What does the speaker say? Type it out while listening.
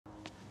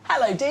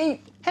Hello, Dee.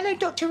 Hello,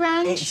 Dr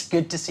Ranj. It's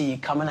good to see you.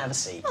 Come and have a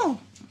seat. Oh.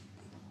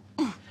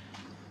 Do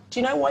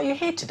you know why you're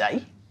here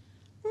today?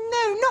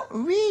 No, not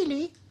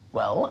really.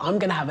 Well, I'm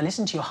going to have a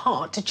listen to your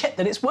heart to check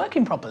that it's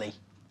working properly.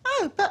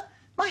 Oh, but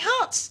my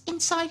heart's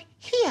inside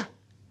here.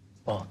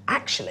 Well,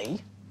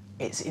 actually,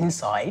 it's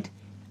inside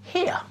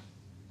here.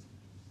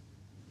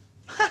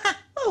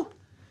 Oh,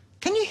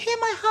 can you hear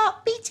my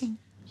heart beating?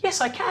 Yes,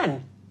 I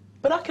can.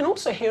 But I can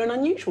also hear an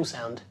unusual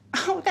sound.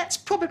 Oh, that's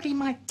probably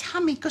my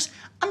tummy, because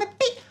I'm a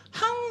bit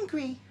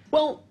hungry.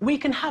 Well, we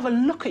can have a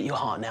look at your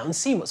heart now and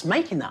see what's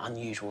making that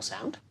unusual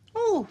sound.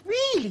 Oh,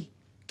 really?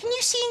 Can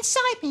you see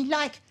inside me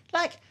like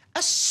a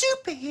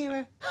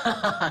superhero?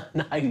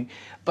 No,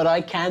 but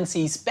I can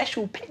see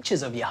special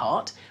pictures of your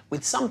heart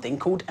with something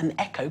called an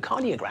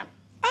echocardiogram.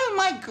 Oh,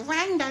 my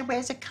granddad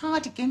wears a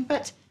cardigan,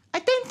 but I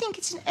don't think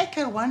it's an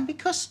echo one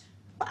because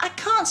I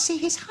can't see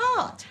his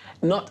heart.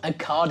 Not a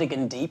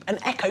cardigan deep, an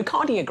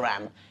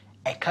echocardiogram.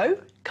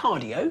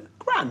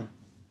 Echocardiogram.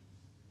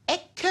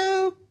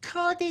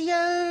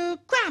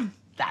 Echocardiogram.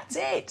 That's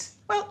it.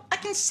 Well, I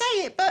can say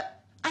it,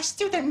 but I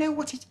still don't know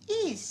what it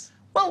is.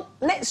 Well,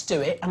 let's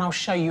do it and I'll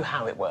show you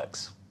how it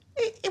works.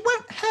 It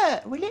won't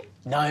hurt, will it?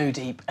 No,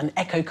 Deep, an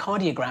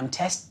echocardiogram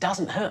test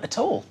doesn't hurt at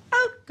all.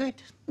 Oh, good.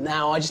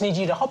 Now, I just need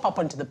you to hop up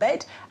onto the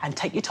bed and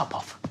take your top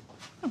off.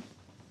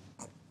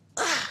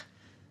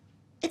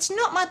 It's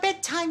not my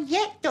bedtime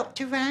yet,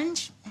 Dr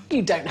Ranj.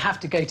 You don't have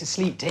to go to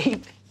sleep,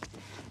 Deep.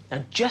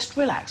 Now, just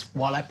relax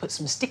while I put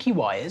some sticky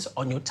wires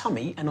on your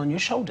tummy and on your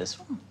shoulders.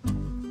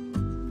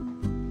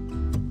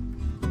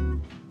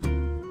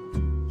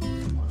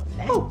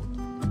 Oh.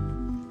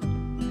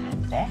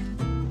 And there.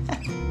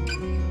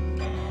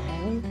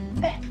 And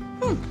there.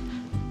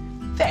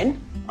 Then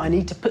I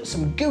need to put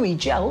some gooey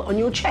gel on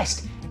your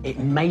chest. It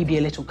may be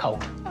a little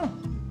cold. Oh.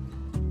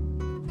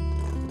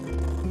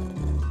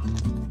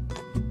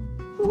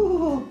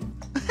 Ooh.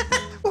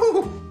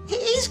 Ooh, it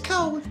is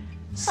cold.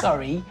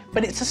 Sorry,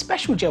 but it's a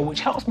special gel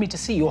which helps me to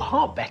see your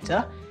heart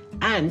better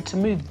and to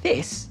move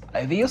this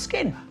over your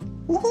skin.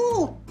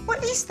 Ooh,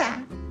 what is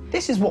that?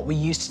 This is what we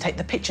use to take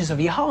the pictures of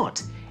your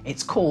heart.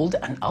 It's called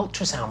an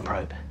ultrasound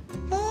probe.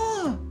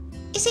 Oh,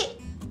 is it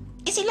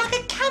like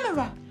a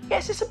camera?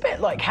 Yes, it's a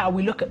bit like how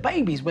we look at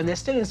babies when they're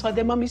still inside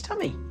their mummy's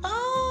tummy.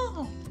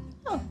 Oh.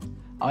 Oh.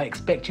 I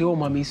expect your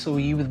mummy saw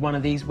you with one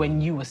of these when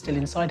you were still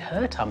inside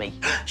her tummy.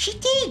 She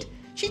did.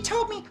 She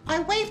told me I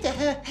waved at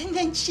her and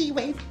then she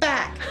waved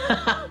back.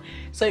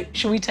 So,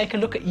 shall we take a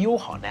look at your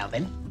heart now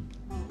then?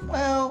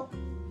 Well,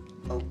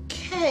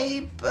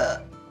 okay,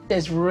 but...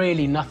 There's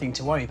really nothing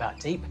to worry about,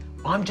 Deep.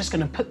 I'm just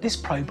going to put this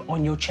probe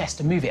on your chest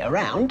and move it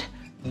around.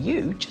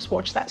 You just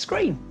watch that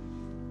screen.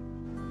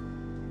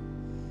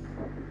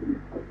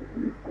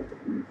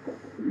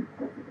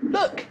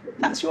 Look,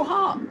 that's your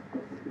heart.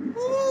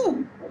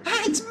 Ooh,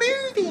 it's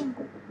moving.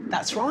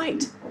 That's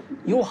right.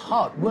 Your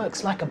heart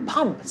works like a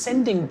pump,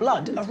 sending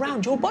blood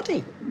around your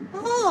body.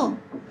 Oh,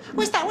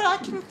 was that what I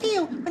can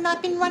feel when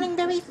I've been running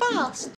very fast?